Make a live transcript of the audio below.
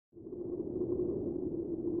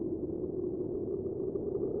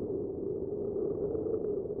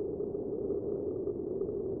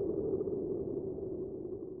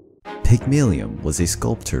Pygmalion was a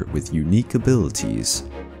sculptor with unique abilities.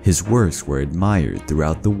 His works were admired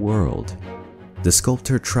throughout the world. The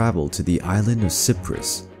sculptor traveled to the island of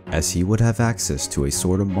Cyprus, as he would have access to a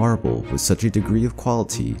sort of marble with such a degree of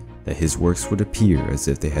quality that his works would appear as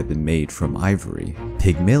if they had been made from ivory.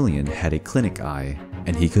 Pygmalion had a clinic eye,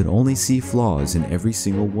 and he could only see flaws in every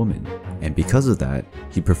single woman, and because of that,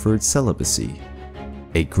 he preferred celibacy.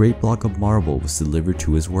 A great block of marble was delivered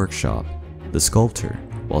to his workshop. The sculptor,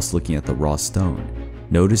 whilst looking at the raw stone,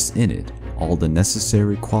 noticed in it all the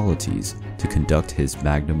necessary qualities to conduct his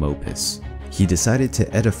magnum opus. He decided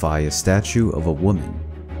to edify a statue of a woman,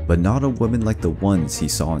 but not a woman like the ones he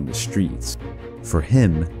saw in the streets. For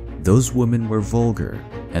him, those women were vulgar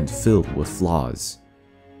and filled with flaws.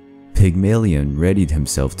 Pygmalion readied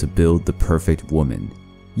himself to build the perfect woman,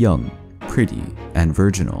 young, pretty, and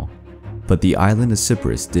virginal. But the island of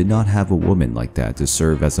Cyprus did not have a woman like that to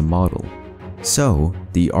serve as a model. So,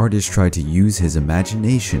 the artist tried to use his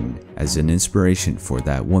imagination as an inspiration for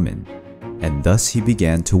that woman, and thus he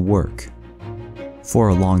began to work. For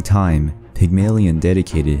a long time, Pygmalion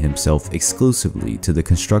dedicated himself exclusively to the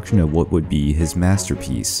construction of what would be his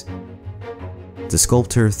masterpiece. The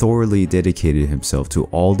sculptor thoroughly dedicated himself to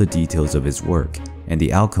all the details of his work, and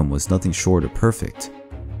the outcome was nothing short of perfect.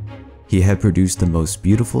 He had produced the most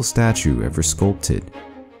beautiful statue ever sculpted.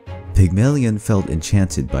 Pygmalion felt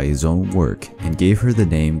enchanted by his own work and gave her the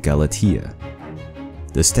name Galatea.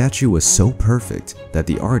 The statue was so perfect that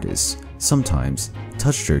the artist sometimes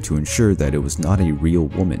touched her to ensure that it was not a real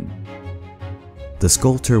woman. The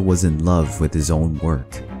sculptor was in love with his own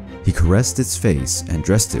work. He caressed its face and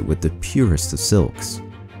dressed it with the purest of silks.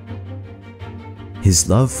 His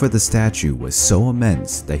love for the statue was so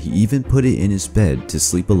immense that he even put it in his bed to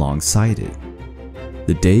sleep alongside it.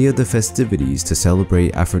 The day of the festivities to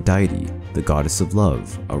celebrate Aphrodite, the goddess of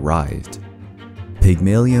love, arrived.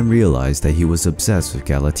 Pygmalion realized that he was obsessed with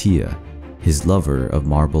Galatea, his lover of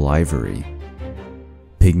marble ivory.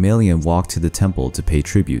 Pygmalion walked to the temple to pay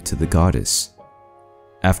tribute to the goddess.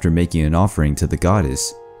 After making an offering to the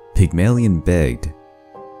goddess, Pygmalion begged,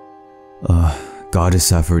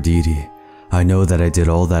 "Goddess Aphrodite, I know that I did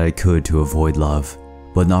all that I could to avoid love,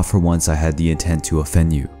 but not for once I had the intent to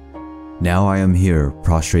offend you. Now I am here,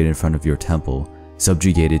 prostrate in front of your temple,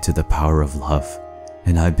 subjugated to the power of love,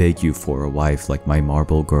 and I beg you for a wife like my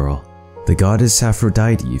marble girl." The goddess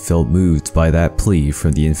Aphrodite felt moved by that plea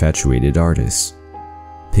from the infatuated artist.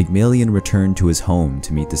 Pygmalion returned to his home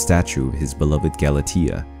to meet the statue of his beloved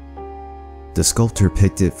Galatea. The sculptor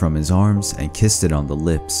picked it from his arms and kissed it on the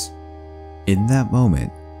lips. In that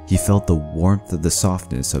moment, he felt the warmth of the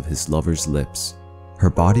softness of his lover's lips.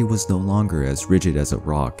 Her body was no longer as rigid as a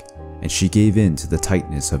rock, and she gave in to the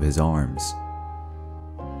tightness of his arms.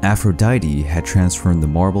 Aphrodite had transformed the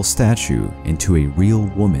marble statue into a real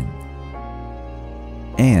woman.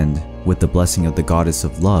 And, with the blessing of the goddess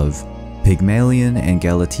of love, Pygmalion and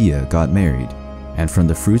Galatea got married, and from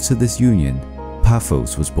the fruits of this union,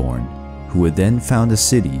 Paphos was born, who would then found a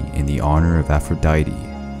city in the honor of Aphrodite.